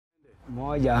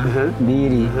Moja,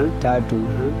 mbili, tatu,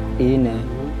 nne,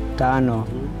 tano,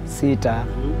 sita,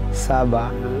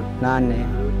 saba, nane,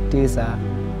 tisa,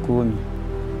 kumi.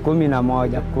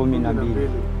 11,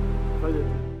 12.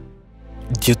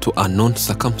 Due to unknown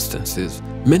circumstances,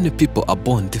 many people are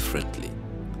born differently.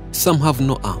 Some have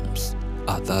no arms,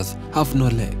 others have no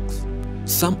legs.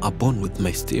 Some are born with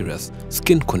mysterious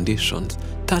skin conditions,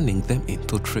 turning them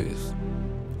into trees,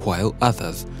 while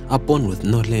others are born with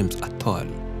no limbs at all.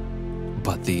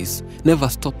 But this never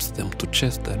stops them to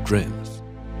chase their dreams.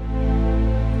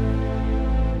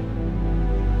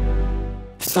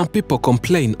 Some people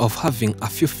complain of having a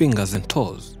few fingers and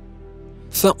toes.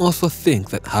 Some also think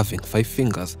that having 5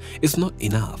 fingers is not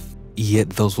enough.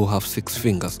 Yet those who have 6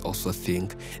 fingers also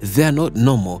think they are not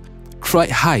normal, try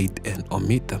hide and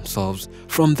omit themselves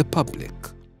from the public.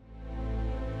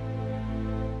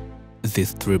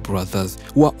 These 3 brothers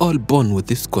were all born with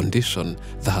this condition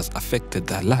that has affected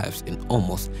their lives in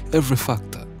almost every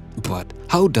factor. But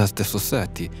how does the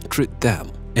society treat them,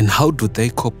 and how do they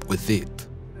cope with it?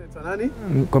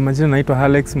 Kwa majina naitwa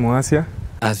Alex.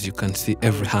 As you can see,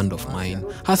 every hand of mine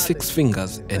has 6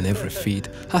 fingers and every feet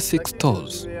has 6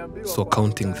 toes. So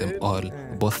counting them all,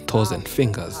 both toes and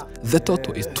fingers, the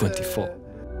total is 24.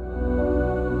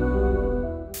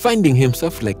 Finding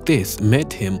himself like this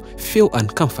made him feel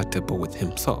uncomfortable with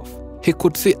himself. He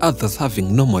could see others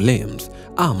having normal limbs,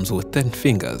 arms with 10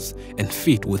 fingers and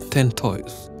feet with 10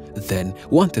 toes, then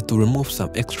wanted to remove some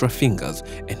extra fingers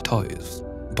and toes.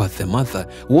 But the mother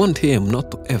warned him not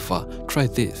to ever try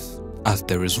this, as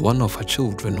there is one of her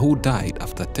children who died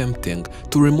after attempting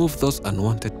to remove those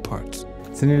unwanted parts.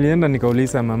 Nilienda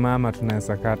nikauliza mama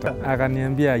tunaweza kata.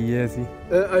 Akaniambia haiwezi.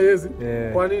 Haiwezi?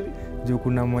 Kwa nini? Juu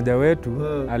kuna mmoja wetu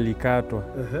alikatwa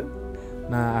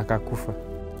na akakufa.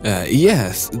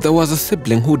 Yes, there was a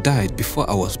sibling who died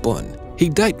before I was born. He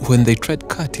died when they tried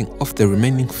cutting off the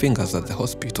remaining fingers at the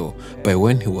hospital by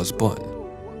when he was born.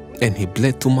 And he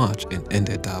bled too much and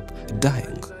ended up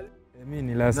dying.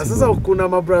 Na sasa kuna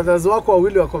mabrothers wako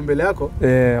wawili wako mbele yako?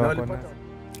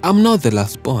 I'm not the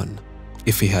last born.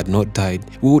 If he had not died,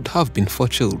 we would have been 4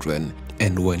 children,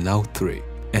 and we're now 3.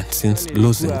 And since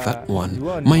losing that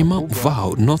one, my mom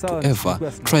vowed not to ever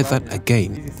try that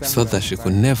again, so that she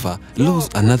could never lose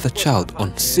another child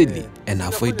on silly and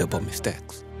avoidable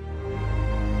mistakes.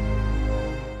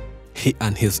 He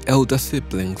and his elder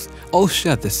siblings all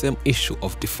share the same issue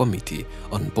of deformity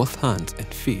on both hands and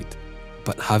feet,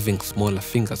 but having smaller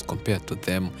fingers compared to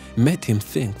them made him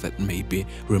think that maybe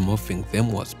removing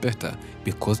them was better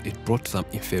because it brought some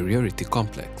inferiority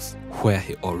complex, where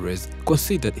he always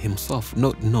considered himself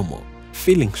not normal,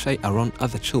 feeling shy around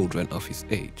other children of his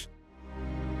age.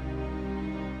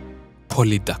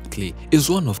 Polydactyly is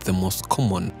one of the most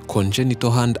common congenital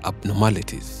hand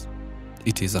abnormalities.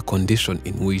 It is a condition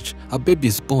in which a baby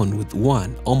is born with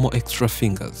 1 or more extra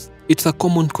fingers. It's a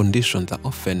common condition that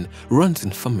often runs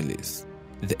in families.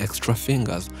 The extra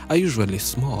fingers are usually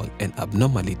small and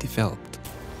abnormally developed.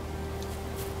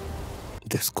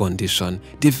 This condition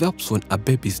develops when a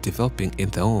baby is developing in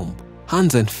the womb.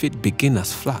 Hands and feet begin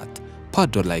as flat,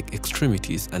 paddle-like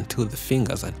extremities until the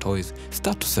fingers and toes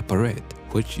start to separate,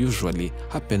 which usually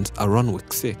happens around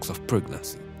week 6 of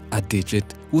pregnancy. A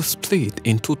digit will split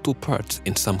into 2 parts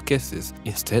in some cases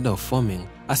instead of forming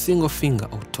a single finger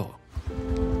or toe.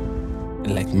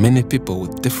 Like many people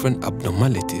with different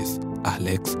abnormalities,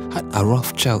 Alex had a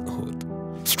rough childhood,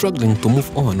 struggling to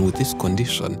move on with this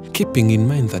condition, keeping in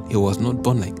mind that he was not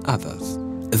born like others.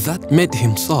 That made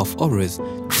himself always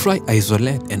try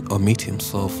isolate and omit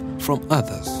himself from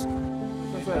others.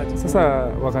 Sasa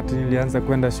wakati nilianza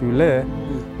kwenda shule,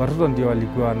 watoto ndio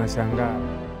walikuwa wanashangaa.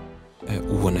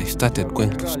 When I started going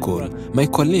to school, my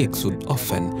colleagues would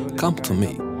often come to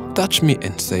me, touch me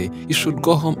and say, "You should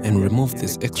go home and remove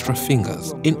these extra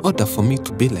fingers in order for me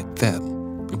to be like them."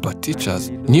 But teachers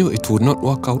knew it would not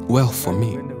work out well for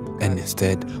me and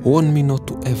instead warned me not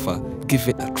to ever give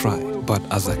it a try. But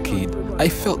as a kid, I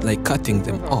felt like cutting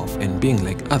them off and being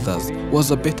like others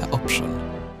was a better option.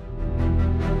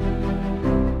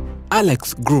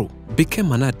 Alex grew,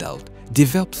 became an adult,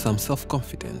 developed some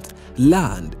self-confidence,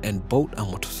 learned and bought a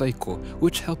motorcycle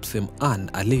which helps him earn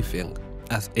a living.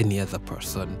 As any other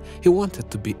person, he wanted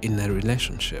to be in a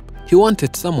relationship. He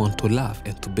wanted someone to love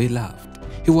and to be loved.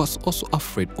 He was also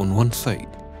afraid on one side,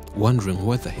 wondering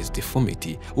whether his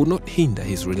deformity would not hinder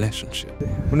his relationship.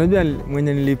 Unajua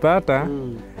mwenye nilipata,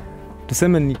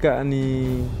 tuseme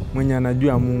ni mwenye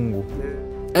anajua Mungu.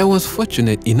 I was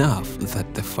fortunate enough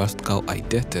that the first girl I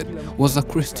dated was a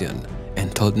Christian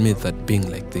and told me that being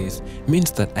like this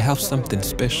means that I have something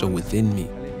special within me,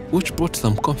 which brought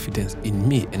some confidence in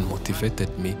me and motivated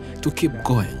me to keep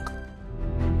going.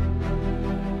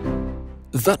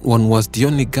 That one was the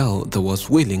only girl that was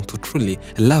willing to truly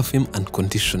love him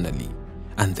unconditionally.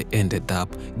 And they ended up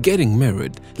getting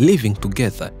married, living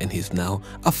together, and he's now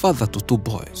a father to 2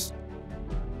 boys.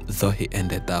 Though he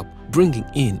ended up bringing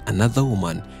in another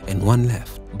woman and one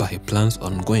left, but he plans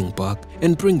on going back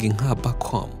and bringing her back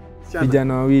home.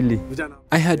 Vijana wawili.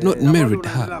 I had not married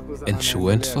her, and she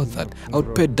went so that I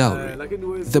would pay dowry,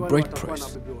 the bride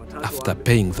price. After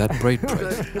paying that bride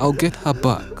price, I'll get her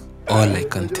back. All I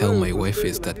can tell my wife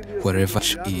is that wherever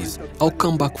she is, I'll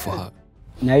come back for her.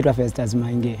 Naitwa Festus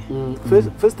Mainge.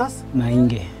 Festus?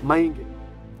 Mainge.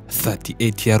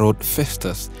 38-year-old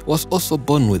Festus was also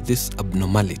born with this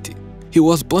abnormality. He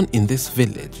was born in this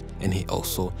village, and he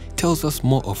also tells us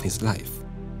more of his life.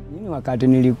 Mimi wakati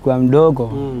nilikuwa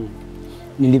mdogo,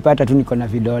 nilipata tu niko na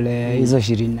vidole hizo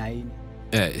 24.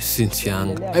 Since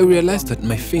young, I realized that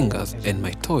my fingers and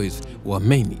my toes were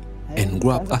many, and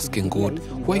grew up asking God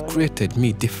why he created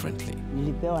me differently.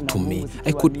 To me,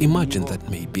 I could imagine that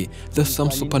maybe there's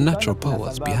some supernatural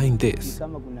powers behind this,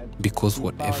 because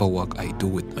whatever work I do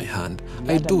with my hand,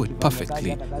 I do it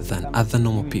perfectly than other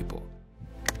normal people.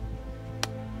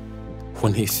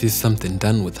 When he sees something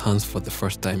done with hands for the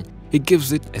first time, he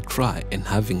gives it a try, and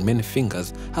having many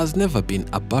fingers has never been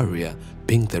a barrier,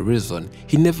 being the reason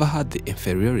he never had the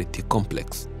inferiority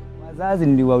complex. Wazazi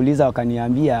niliwauliza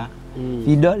wakaniambia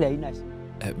vidole haina.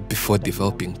 Before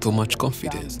developing too much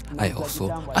confidence, I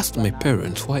also asked my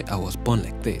parents why I was born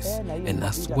like this, and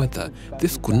asked whether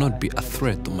this could not be a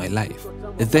threat to my life.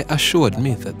 They assured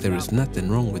me that there is nothing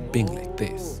wrong with being like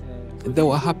this. They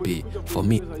were happy for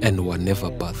me and were never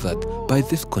bothered by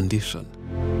this condition.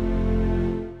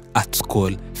 At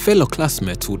school, fellow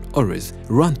classmates would always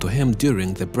run to him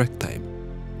during the break time,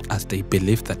 as they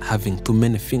believed that having too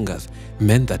many fingers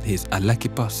meant that he's a lucky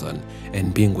person,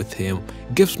 and being with him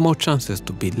gives more chances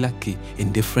to be lucky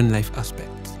in different life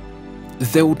aspects.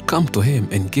 They would come to him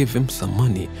and give him some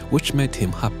money, which made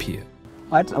him happier.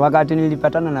 Wakati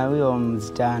nilipatana na huyo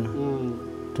msichana,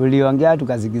 tuliongea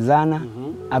tukazikizana,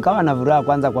 akawa na furaha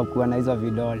kwanza kwa kuwa na hizo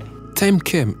vidole. Time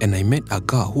came and I met a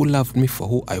girl who loved me for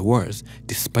who I was,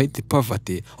 despite the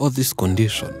poverty of this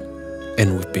condition.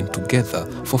 And we've been together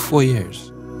for 4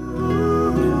 years.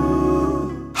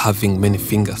 Having many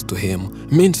fingers to him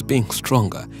means being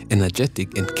stronger,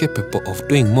 energetic, and capable of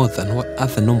doing more than what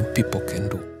other normal people can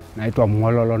do. Naitwa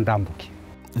Mwololo Ndambuki.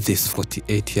 This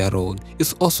 48-year-old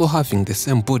is also having the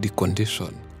same body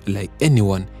condition. Like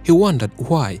anyone, he wondered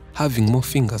why having more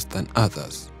fingers than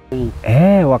others.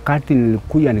 Wakati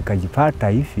nilikuja nikajipata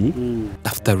hivi.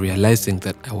 After realizing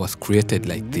that I was created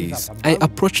like this, I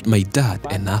approached my dad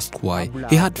and asked why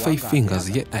he had 5 fingers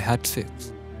yet I had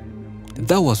 6.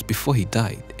 That was before he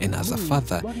died, and as a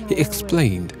father, he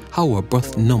explained how we're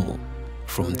both normal.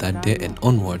 From that day and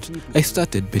onwards, I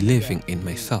started believing in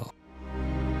myself.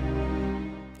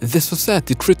 The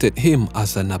society treated him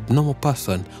as an abnormal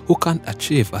person who can't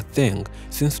achieve a thing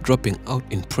since dropping out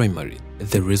in primary.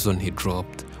 The reason he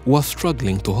dropped was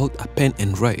struggling to hold a pen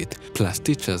and write, plus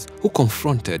teachers who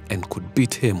confronted and could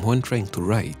beat him when trying to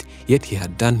write, yet he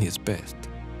had done his best.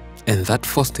 And that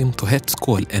forced him to hate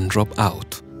school and drop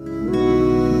out.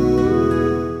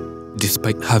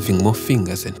 Despite having more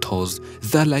fingers and toes,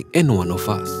 they're like any one of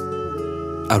us.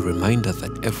 A reminder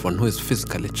that everyone who is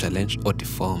physically challenged or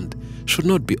deformed should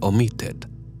not be omitted,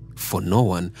 for no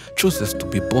one chooses to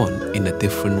be born in a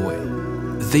different way.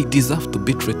 They deserve to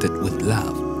be treated with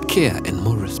love, care, and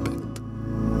more respect.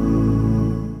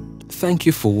 Thank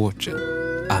you for watching.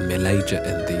 I'm Elijah,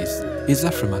 and this is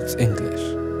Afrimax English.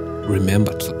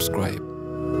 Remember to subscribe.